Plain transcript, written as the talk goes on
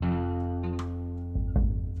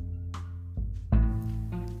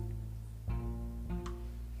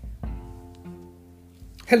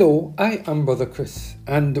Hello, I am Brother Chris,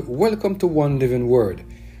 and welcome to One Living Word,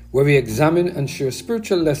 where we examine and share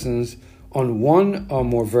spiritual lessons on one or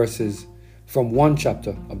more verses from one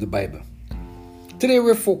chapter of the Bible. Today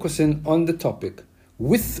we're focusing on the topic,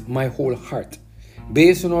 with my whole heart,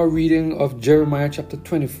 based on our reading of Jeremiah chapter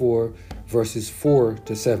 24, verses 4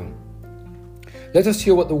 to 7. Let us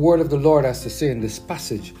hear what the word of the Lord has to say in this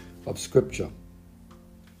passage of Scripture.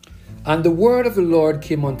 And the word of the Lord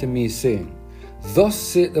came unto me, saying, Thus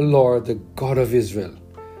saith the Lord, the God of Israel,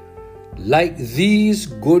 like these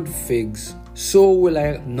good figs, so will I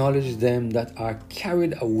acknowledge them that are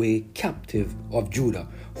carried away captive of Judah,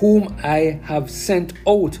 whom I have sent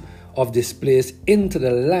out of this place into the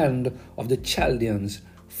land of the Chaldeans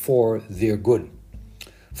for their good.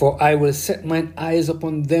 For I will set mine eyes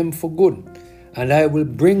upon them for good, and I will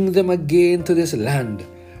bring them again to this land,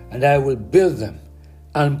 and I will build them,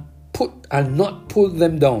 and not pull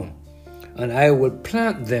them down, and I will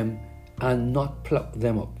plant them and not pluck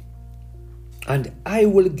them up. And I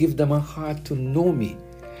will give them a heart to know me,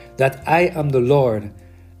 that I am the Lord,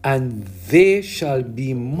 and they shall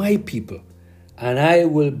be my people, and I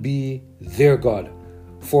will be their God,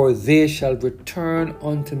 for they shall return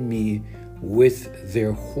unto me with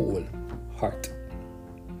their whole heart.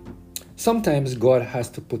 Sometimes God has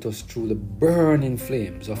to put us through the burning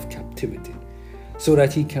flames of captivity, so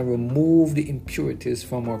that He can remove the impurities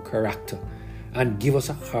from our character and give us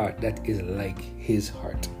a heart that is like His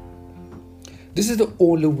heart. This is the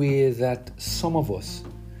only way that some of us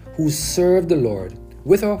who serve the Lord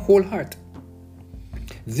with our whole heart.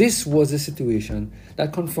 This was the situation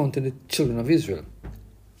that confronted the children of Israel.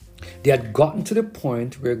 They had gotten to the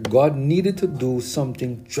point where God needed to do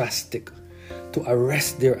something drastic to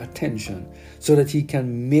arrest their attention so that He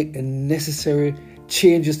can make the necessary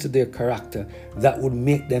changes to their character that would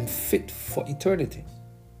make them fit for eternity.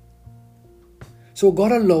 So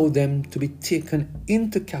God allowed them to be taken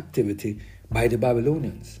into captivity by the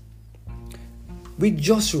Babylonians. We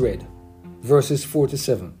just read verses 4 to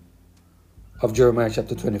 7 of Jeremiah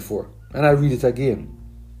chapter 24, and I'll read it again.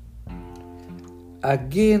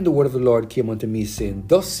 Again the word of the Lord came unto me, saying,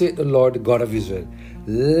 Thus saith the Lord, the God of Israel,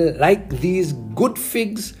 like these good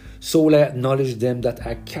figs, so will I acknowledge them that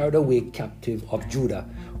are carried away captive of Judah,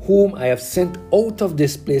 whom I have sent out of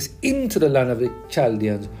this place into the land of the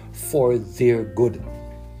Chaldeans for their good.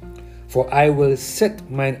 For I will set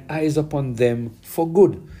mine eyes upon them for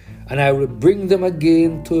good, and I will bring them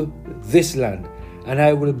again to this land, and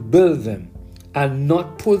I will build them, and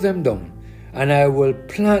not pull them down, and I will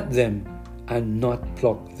plant them, and not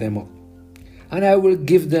pluck them up. And I will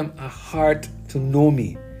give them a heart to know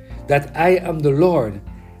me, that I am the Lord,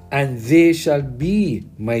 and they shall be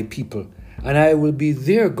my people, and I will be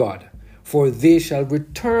their God, for they shall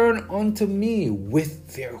return unto me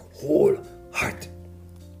with their whole heart.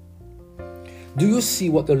 Do you see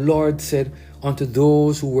what the Lord said unto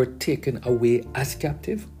those who were taken away as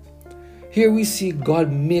captive? Here we see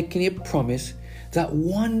God making a promise that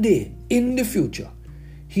one day in the future,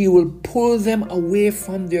 He will pull them away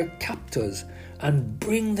from their captors and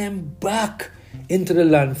bring them back into the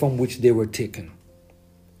land from which they were taken.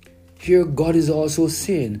 Here God is also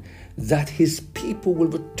saying that His people will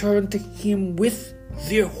return to Him with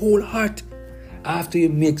their whole heart after He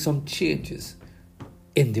makes some changes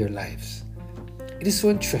in their lives. It is so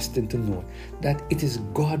interesting to know that it is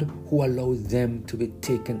God who allows them to be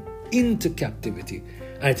taken into captivity,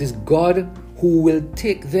 and it is God who will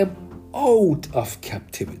take them out of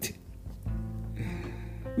captivity.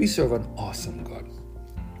 We serve an awesome God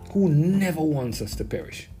who never wants us to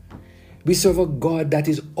perish. We serve a God that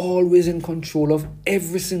is always in control of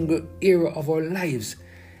every single area of our lives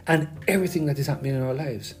and everything that is happening in our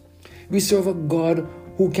lives. We serve a God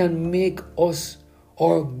who can make us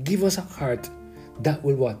or give us a heart that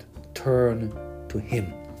will what? Turn to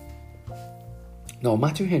Him. Now,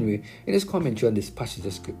 Matthew Henry, in his commentary on this passage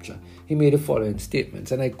of Scripture, he made the following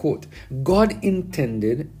statements, and I quote, God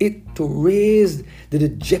intended it to raise the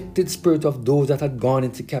dejected spirit of those that had gone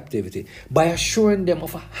into captivity by assuring them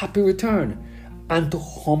of a happy return, and to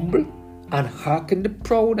humble and hearken the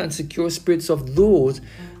proud and secure spirits of those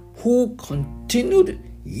who continued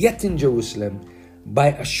yet in Jerusalem by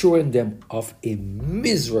assuring them of a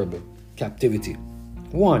miserable captivity.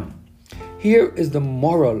 1. Here is the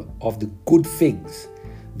moral of the good figs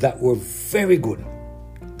that were very good,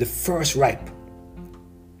 the first ripe.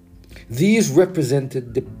 These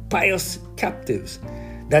represented the pious captives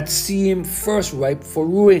that seemed first ripe for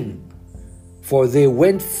ruin, for they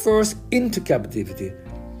went first into captivity,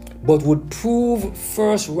 but would prove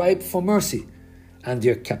first ripe for mercy, and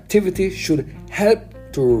their captivity should help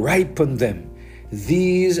to ripen them.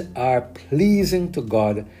 These are pleasing to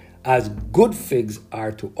God, as good figs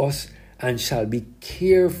are to us, and shall be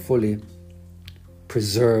carefully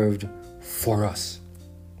preserved for us.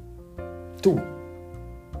 2.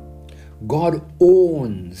 God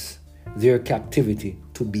owns their captivity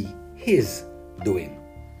to be his doing.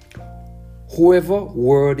 Whoever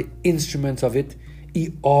were the instruments of it,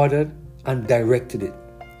 he ordered and directed it.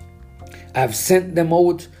 I have sent them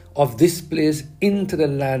out of this place into the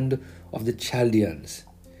land of the Chaldeans.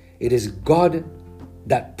 It is God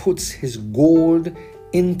that puts his gold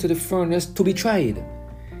into the furnace to be tried.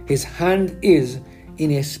 His hand is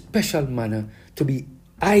in a special manner to be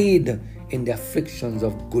eyed in the afflictions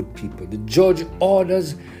of good people. The judge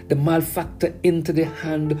orders the malefactor into the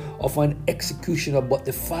hand of an executioner, but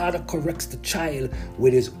the father corrects the child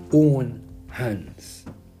with his own hands.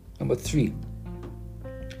 Number 3.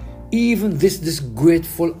 Even this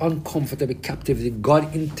disgraceful, uncomfortable captivity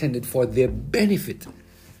God intended for their benefit.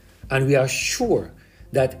 And we are sure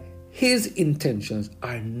that his intentions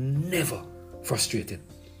are never frustrated.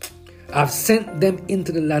 I've sent them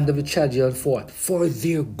into the land of the Chaldeans for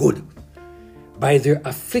their good. By their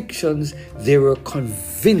afflictions, they were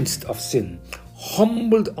convinced of sin,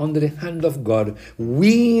 humbled under the hand of God,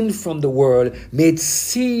 weaned from the world, made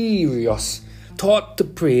serious, taught to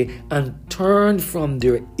pray, and turned from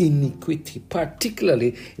their iniquity.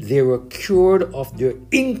 Particularly, they were cured of their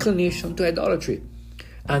inclination to idolatry.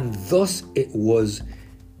 And thus it was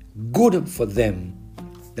good for them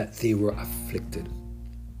that they were afflicted.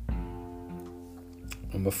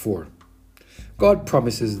 Number 4. God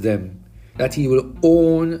promises them that he will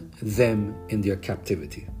own them in their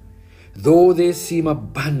captivity. Though they seem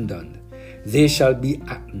abandoned, they shall be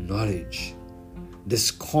acknowledged. The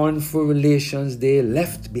scornful relations they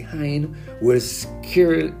left behind will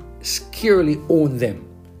scarcely own them,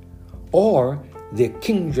 or their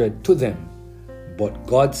kindred to them. But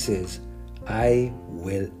God says, I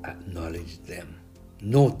will acknowledge them.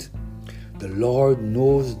 Note, the Lord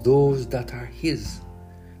knows those that are his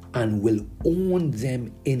and will own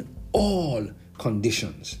them in all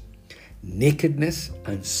conditions. Nakedness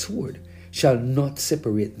and sword shall not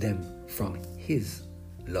separate them from his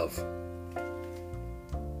love.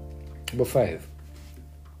 Number 5.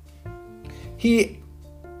 He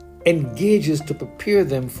engages to prepare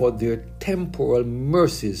them for their temporal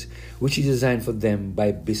mercies, which he designed for them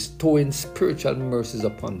by bestowing spiritual mercies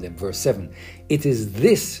upon them. Verse 7. It is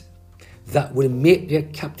this that will make their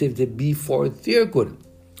captivity be for their good.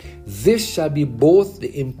 This shall be both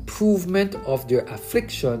the improvement of their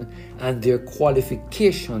affliction and their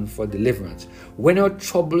qualification for deliverance. When our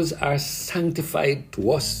troubles are sanctified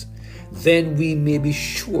to us, then we may be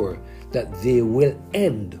sure that they will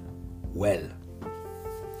end well.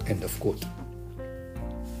 End of quote.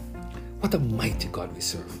 What a mighty God we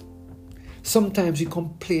serve. Sometimes we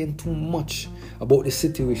complain too much about the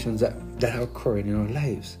situations that are occurring in our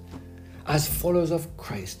lives. As followers of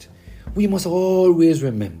Christ, we must always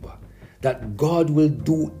remember that God will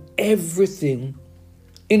do everything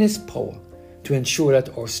in his power to ensure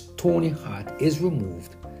that our stony heart is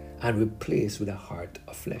removed and replaced with a heart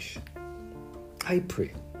of flesh. I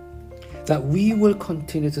pray that we will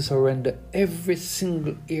continue to surrender every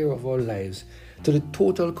single area of our lives to the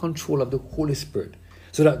total control of the Holy Spirit,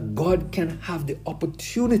 so that God can have the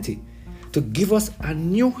opportunity to give us a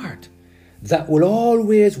new heart that will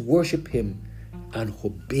always worship him and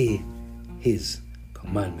obey his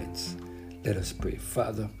commandments. Let us pray.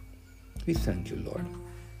 Father, we thank you, Lord,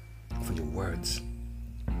 for your words.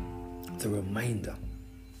 The reminder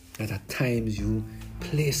that at times you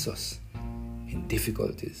place us in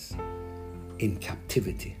difficulties, in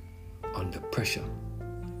captivity, under pressure.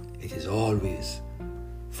 It is always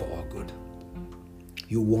for our good.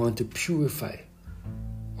 You want to purify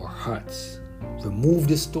our hearts, remove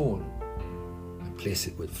the stone, and place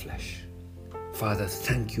it with flesh. Father,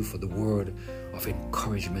 thank you for the word of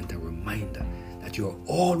encouragement and reminder that you are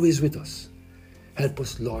always with us. Help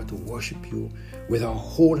us, Lord, to worship you with our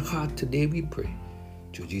whole heart today, we pray.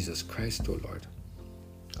 Through Jesus Christ, our Lord.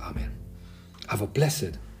 Amen. Have a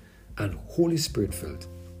blessed and Holy Spirit-filled